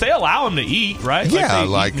 No, because they allow him to eat, right? Yeah,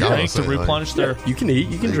 to replenish their. You can eat.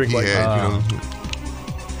 You can drink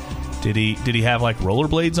Did he have like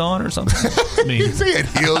rollerblades on or something? I mean, did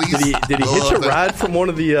he hitch a ride from one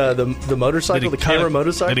of the motorcycle, the camera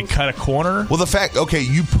motorcycle? Did he cut a corner? Well, the fact,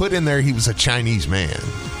 you put in there he was a Chinese man.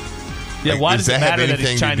 Yeah, why does it matter that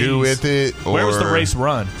he's Chinese? To do with it? Or? Where was the race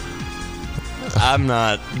run? I'm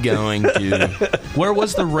not going to. Where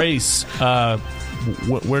was the race?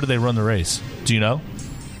 Where did they run the race? Do you know?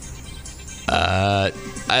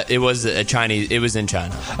 It was a Chinese. It was in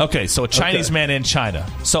China. Okay, so a Chinese man in China.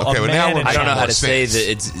 So a man in China. I don't know how to say that.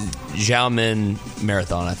 It's Xiaomin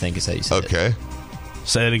Marathon, I think is how you say it. Okay.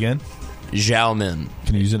 Say it again. Xiaomin.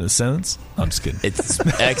 Can you use it in a sentence? I'm just kidding. It's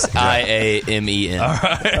Xiamen. All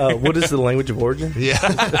right. What is the language of origin? Yeah.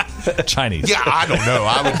 Chinese. Yeah, I don't know.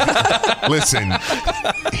 Listen,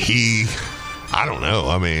 I don't know.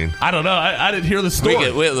 I mean, I don't know. I didn't hear the story.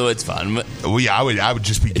 It's fun. Well, yeah, I would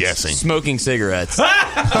just be guessing. Smoking cigarettes. Smoked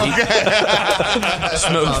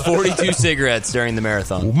 42 cigarettes during the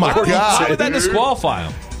marathon. Oh my God! How did that disqualify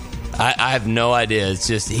him? I have no idea. It's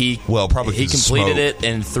just he completed it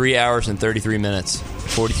in 3 hours and 33 minutes.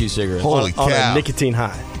 42 cigarets. Holy cow! On a nicotine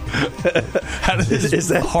high. How did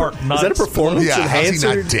his heart not? Is that a performance enhancer? How's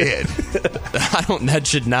he not dead? That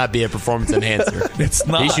should not be a performance enhancer. It's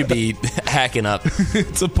not. He should be hacking up.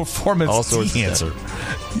 It's a performance enhancer.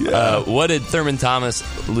 Yeah. What did Thurman Thomas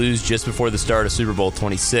lose just before the start of Super Bowl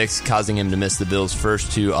 26, causing him to miss the Bills'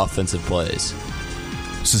 first 2 offensive plays?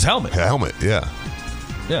 It's his helmet. Helmet, yeah.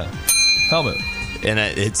 Yeah, helmet. And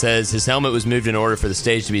it says his helmet was moved in order for the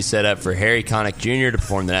stage to be set up for Harry Connick Jr. to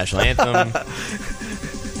perform the national anthem.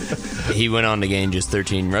 He went on to gain just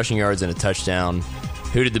 13 rushing yards and a touchdown.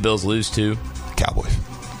 Who did the Bills lose to? Cowboys.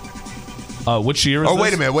 Which year is this?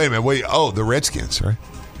 Wait a minute. Oh, the Redskins, right?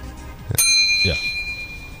 Yeah.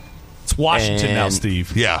 It's Washington And- now,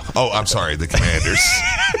 Steve. Yeah. Oh, I'm sorry. The Commanders.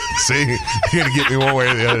 See, you're going to get me one way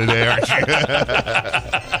or the other day, aren't you?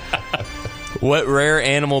 What rare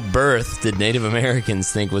animal birth did Native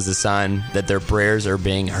Americans think was a sign that their prayers are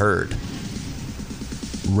being heard?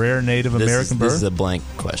 Rare Native American birth? This is a blank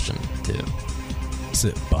question, too. Is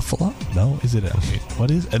it buffalo? No. Is it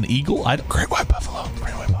what is an eagle? Great white buffalo.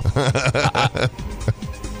 Great white buffalo.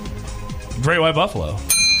 Great white buffalo.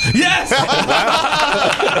 Yes!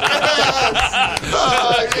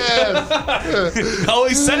 Yes. Oh,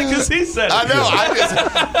 he said it because he said it. I know.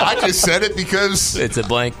 I just said it because It's a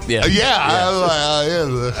blank. Yeah. yeah.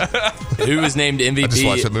 Who was named MVP I just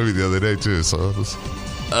watched that movie the other day too. So it was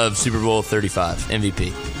of Super Bowl 35?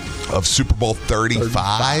 MVP. of Super Bowl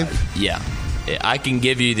 35. Yeah. I can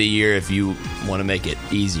give you the year if you want to make it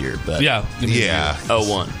easier, but Yeah. give me the Yeah. year.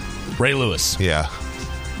 01. Ray Lewis. Yeah.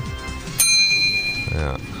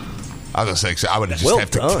 Yeah. I was gonna say 'cause I would just Well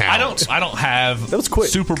have to done. count. I don't have That was quick.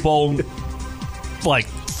 Super Bowl like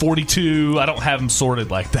 42. I don't have them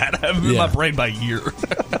sorted like that. I have them in my brain by year.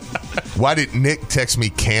 Why did Nick text me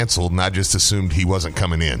canceled and I just assumed he wasn't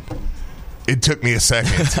coming in? It took me a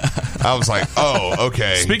second. I was like, oh,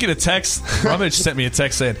 okay. Speaking of text, Rummage sent me a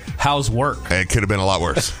text saying, "How's work? It could have been a lot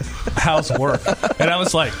worse. How's work?" And I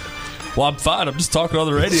was like, "Well, I'm fine. I'm just talking on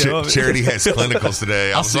the radio." Charity has clinicals today.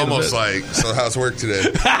 I I'll was see you in a almost bit. like, so how's work today?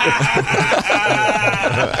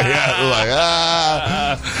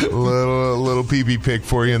 Yeah, like, little pee-pee pick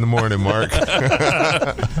for you in the morning, Mark.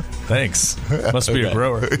 Thanks. Must be a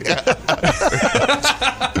grower.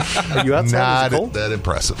 Are you outside? Not Is it cold? that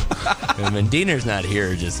impressive. And when Deener's not here,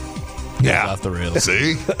 it just goes off the rails.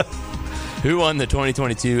 See? Who won the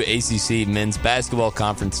 2022 ACC Men's Basketball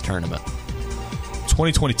Conference Tournament?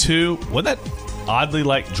 2022. Wasn't that oddly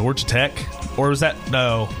like Georgia Tech? Or was that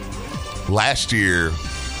no Last year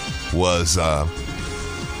was,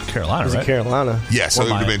 Carolina? Was it Right? Carolina? yeah, so Or it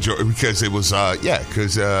would have mine. been Georgia because it was,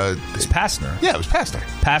 because, It's Pastner. yeah, it was past there.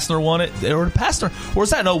 Pastner won it. Or Pastner, or was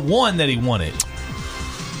that in 01 that he won it?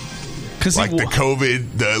 Because Like the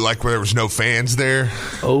COVID, like where there was no fans there.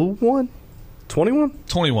 01? 21?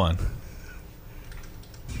 21.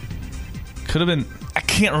 Could have been. I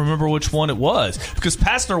can't remember which one it was because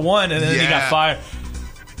Pastner won and then he got Yeah.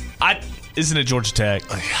 fired. Isn't it Georgia Tech?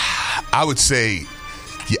 I would say,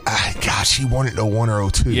 yeah, gosh, he won it in 01 or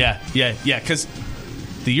 02. Yeah. Because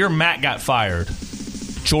the year Matt got fired,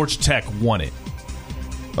 Georgia Tech won it.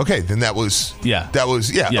 Okay, then that was Yeah.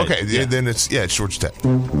 yeah. Yeah, Okay, yeah. then it's Georgia Tech.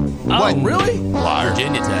 Oh, really? Liar.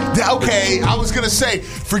 Virginia Tech. Okay, I was gonna say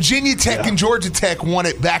Virginia Tech and Georgia Tech won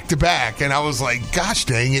it back to back, and I was like, gosh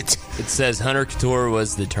dang it. It says Hunter Couture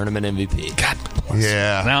was the tournament MVP. God bless.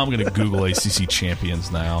 Yeah. Now I'm going to Google ACC champions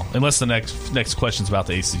now. Unless the next question's about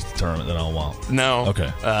the ACC tournament, then I won't. No. Okay.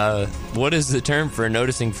 What is the term for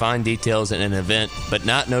noticing fine details in an event but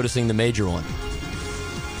not noticing the major one?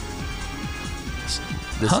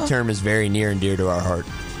 This term is very near and dear to our heart.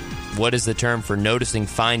 What is the term for noticing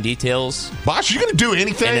fine details Bosh, you gonna do in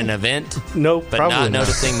anything? an event No, but probably not not.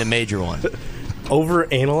 noticing the major one? Over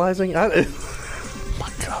analyzing? My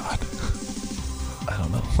God, I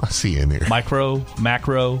don't know. I see you in there. Micro,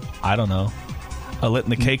 macro, I don't know.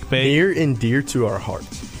 Letting the cake bake. Near and dear to our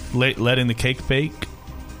hearts. Letting the cake bake.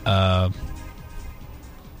 I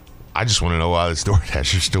just want to know why the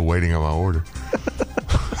DoorDasher's still waiting on my order.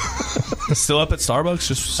 Still up at Starbucks,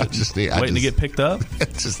 just waiting to get picked up. I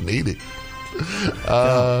just need it.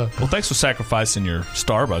 Well, thanks for sacrificing your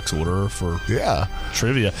Starbucks order for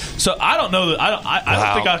trivia. So I don't know that I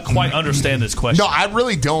don't think I quite understand this question. No, I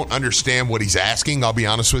really don't understand what he's asking. I'll be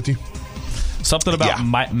honest with you. Something about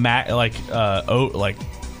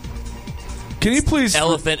Can you please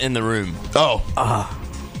Elephant in the room.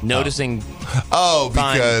 Noticing. Oh,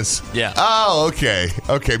 fine- because yeah. Oh, okay,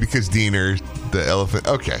 because Deener, the elephant.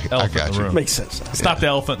 Okay, Elephant I in got the you. room. Makes sense. It's not the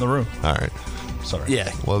elephant in the room. All right. Sorry.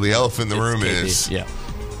 Yeah. Well, the elephant in the It's room KP. is Yeah.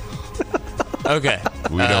 Okay.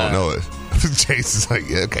 we don't know it. Jason's like,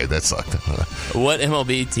 yeah, okay, that sucked. What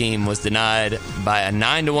MLB team was denied by a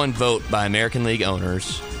 9-1 vote by American League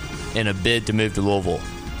owners in a bid to move to Louisville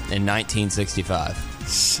in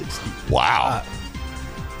 1965? Wow,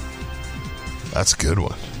 that's a good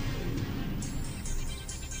one.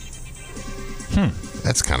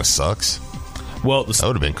 That's kind of sucks. Well, That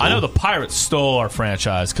would've been cool. I know the Pirates stole our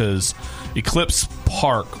franchise because Eclipse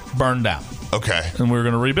Park burned down, Okay, and we were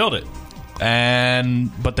going to rebuild it.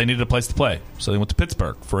 But they needed a place to play, so they went to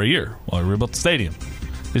Pittsburgh for a year while we rebuilt the stadium.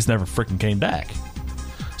 They just never freaking came back.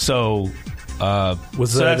 So,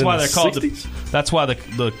 Was so that that's in why the they're called. 60s? That's why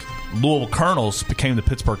the Louisville Colonels became the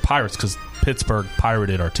Pittsburgh Pirates because Pittsburgh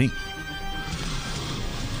pirated our team.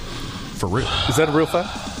 For real. Is that a real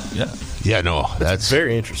fact? Yeah. Yeah, no, that's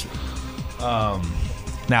very interesting.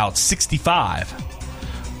 Now it's 65.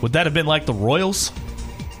 Would that have been like the Royals?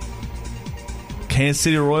 Kansas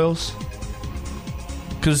City Royals?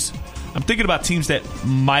 Because I'm thinking about teams that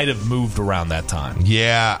might have moved around that time.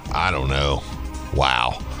 Yeah, I don't know.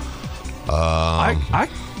 Wow.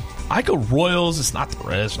 I go Royals. It's not the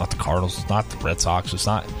Reds. It's not the Cardinals. It's not the Red Sox. It's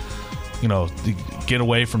not, get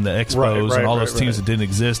away from the Expos and all those teams that didn't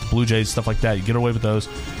exist. The Blue Jays, stuff like that. You get away with those.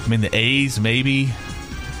 I mean, the A's, maybe.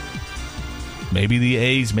 Maybe the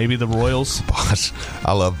A's, maybe the Royals. Bosch.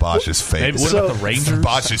 I love Bosch's fake. Maybe, what about the Rangers?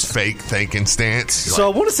 Bosch's fake thinking stance. So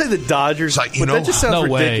I want to say the Dodgers, like, but that just sounds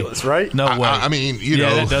ridiculous, right? No way. I mean,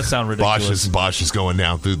 that does sound ridiculous. Bosch is going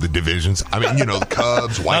down through the divisions. I mean, the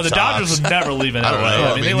Cubs, White Sox. The Dodgers would never leave in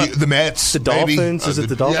LA. I mean, the Mets, the Dolphins. Is it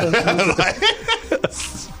the Dolphins?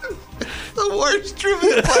 The worst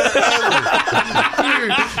trivia player ever. Dude,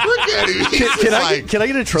 look at him. Can I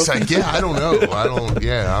get a trophy? He's like, yeah, I don't know.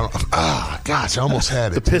 Gosh, I almost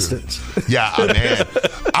had it. The Pistons. Yeah, man.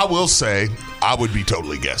 I will say, I would be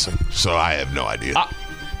totally guessing, so I have no idea.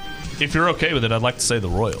 If you're okay with it, I'd like to say the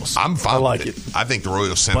Royals. I'm fine with it. I think the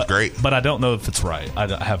Royals sound great. But I don't know if it's right. I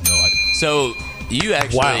have no idea. So, you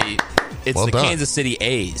actually, it's well the done. Kansas City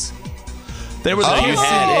A's. They were the you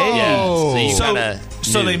had it. Yeah. So you kind of.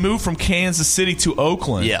 So they moved from Kansas City to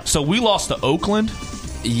Oakland. Yeah. So we lost to Oakland.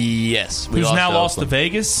 Yes. Who's now lost to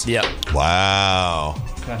Vegas. Yep. Wow.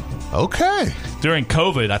 Okay. During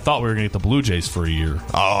COVID, I thought we were going to get the Blue Jays for a year.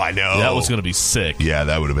 Oh, I know. That was going to be sick. Yeah,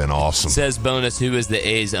 that would have been awesome. Says bonus, who is the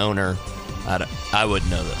A's owner? I wouldn't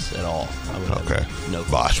know this at all. Okay. No.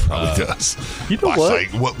 Bosch probably does. You know Bosch, what? Like,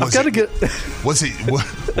 what was I've got to it? get. Was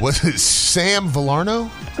it Sam Villarno?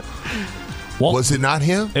 Was it not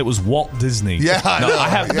him? It was Walt Disney. Yeah, I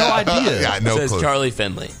have no idea. Yeah, no Says clue. Charlie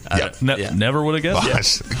Finley. Never would have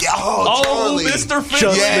guessed. Bosch. Oh, Charlie. Mr. Finley.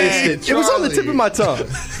 Just missed it. It was on the tip of my tongue.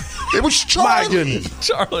 It was Charlie. My goodness.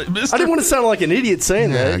 Charlie. I didn't want to sound like an idiot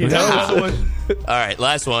saying that. All right,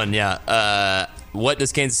 last one. Yeah. What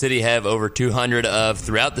does Kansas City have over 200 of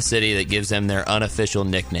throughout the city that gives them their unofficial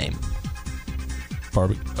nickname?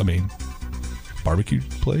 Barbecue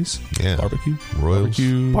place? Yeah. Barbecue? Royals.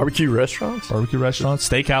 Barbecue restaurants? Barbecue restaurants?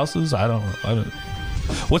 Steakhouses? I don't know.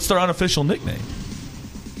 What's their unofficial nickname?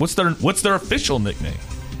 What's their official nickname?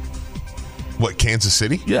 What, Kansas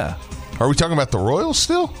City? Yeah. Are we talking about the Royals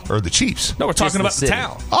still? Or the Chiefs? No, we're talking about the city.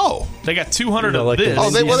 town. Oh. They got 200 of like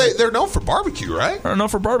this. They're known for barbecue, right? They're known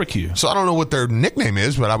for barbecue. So I don't know what their nickname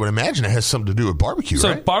is, but I would imagine it has something to do with barbecue, So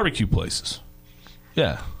right? barbecue places.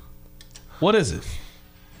 Yeah. What is it?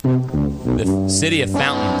 The City of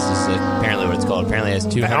Fountains is apparently what it's called. Apparently it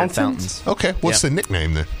has 200 fountains. Okay, what's Yeah. the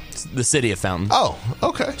nickname then? It's the City of Fountains. Oh,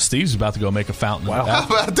 okay. Steve's about to go make a fountain. Wow. How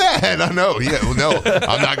about that? I know. Yeah, well, no,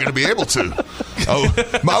 I'm not going to be able to. Oh,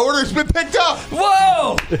 my order's been picked up.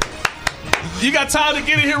 Whoa! You got time to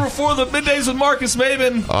get in here before the middays with Marcus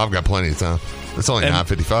Maven. Oh, I've got plenty of time. It's only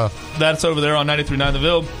 9:55. That's over there on 93.9 The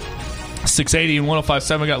Ville. 680 and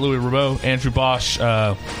 105.7. We got Louis Rabeau, Andrew Bosch.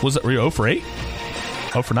 Were you 0 for 8?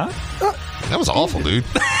 0 for 9? That was awful, dude.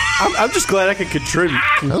 I'm just glad I could contribute.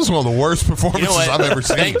 That was one of the worst performances You know what? I've ever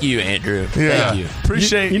seen. Thank you, Andrew. Yeah. Thank you.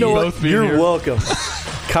 Appreciate You know what? both being You're here. welcome.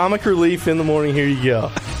 Comic relief in the morning. Here you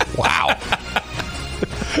go. Wow.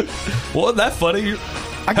 Wasn't that funny?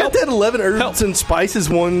 I got that 11 herbs and spices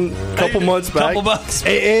one couple months back. Couple months.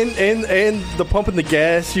 And the pumping the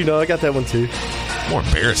gas. I got that one too. More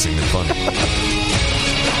embarrassing than funny.